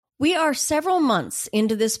We are several months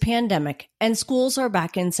into this pandemic and schools are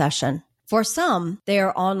back in session. For some, they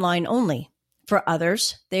are online only. For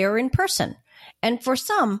others, they are in person. And for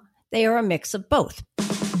some, they are a mix of both.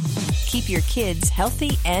 Keep your kids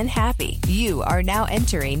healthy and happy. You are now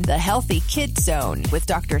entering the Healthy Kids Zone with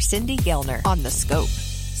Dr. Cindy Gellner on The Scope.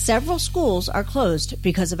 Several schools are closed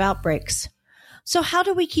because of outbreaks. So how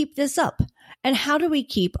do we keep this up? And how do we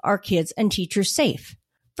keep our kids and teachers safe?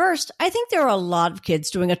 First, I think there are a lot of kids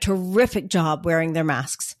doing a terrific job wearing their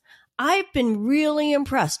masks. I've been really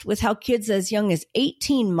impressed with how kids as young as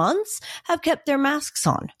 18 months have kept their masks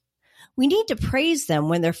on. We need to praise them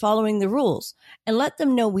when they're following the rules and let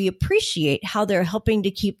them know we appreciate how they're helping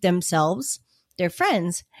to keep themselves, their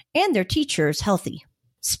friends, and their teachers healthy.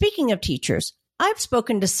 Speaking of teachers, I've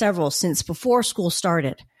spoken to several since before school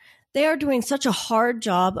started. They are doing such a hard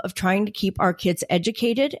job of trying to keep our kids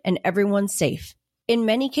educated and everyone safe. In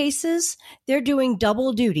many cases, they're doing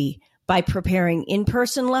double duty by preparing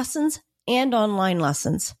in-person lessons and online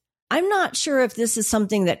lessons. I'm not sure if this is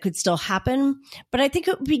something that could still happen, but I think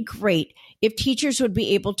it would be great if teachers would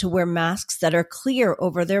be able to wear masks that are clear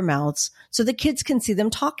over their mouths so the kids can see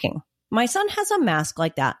them talking. My son has a mask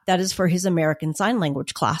like that is for his American Sign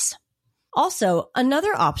Language class. Also,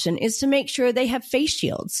 another option is to make sure they have face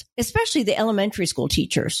shields, especially the elementary school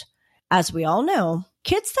teachers. As we all know,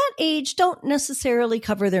 kids that age don't necessarily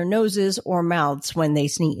cover their noses or mouths when they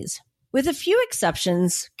sneeze. With a few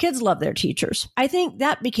exceptions, kids love their teachers. I think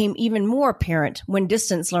that became even more apparent when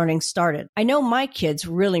distance learning started. I know my kids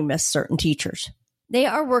really miss certain teachers. They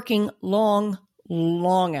are working long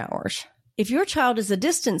hours. If your child is a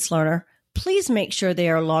distance learner, please make sure they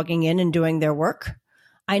are logging in and doing their work.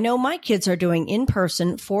 I know my kids are doing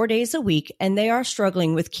in-person 4 days a week, and they are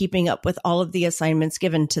struggling with keeping up with all of the assignments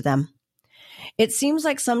given to them. It seems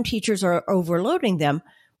like some teachers are overloading them,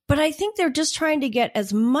 but I think they're just trying to get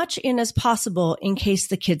as much in as possible in case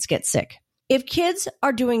the kids get sick. If kids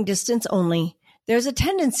are doing distance only, there's a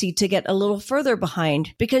tendency to get a little further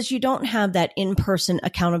behind because you don't have that in-person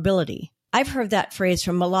accountability. I've heard that phrase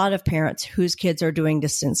from a lot of parents whose kids are doing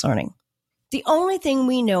distance learning. The only thing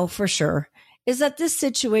we know for sure is that this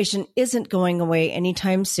situation isn't going away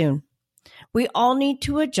anytime soon. We all need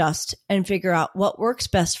to adjust and figure out what works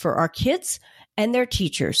best for our kids and their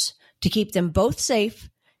teachers to keep them both safe,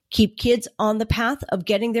 keep kids on the path of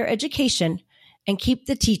getting their education, and keep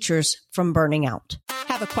the teachers from burning out.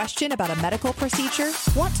 Have a question about a medical procedure?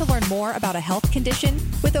 Want to learn more about a health condition?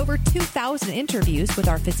 With over 2,000 interviews with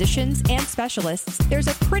our physicians and specialists, there's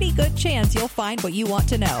a pretty good chance you'll find what you want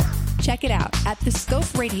to know. Check it out at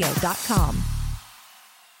thescoperadio.com.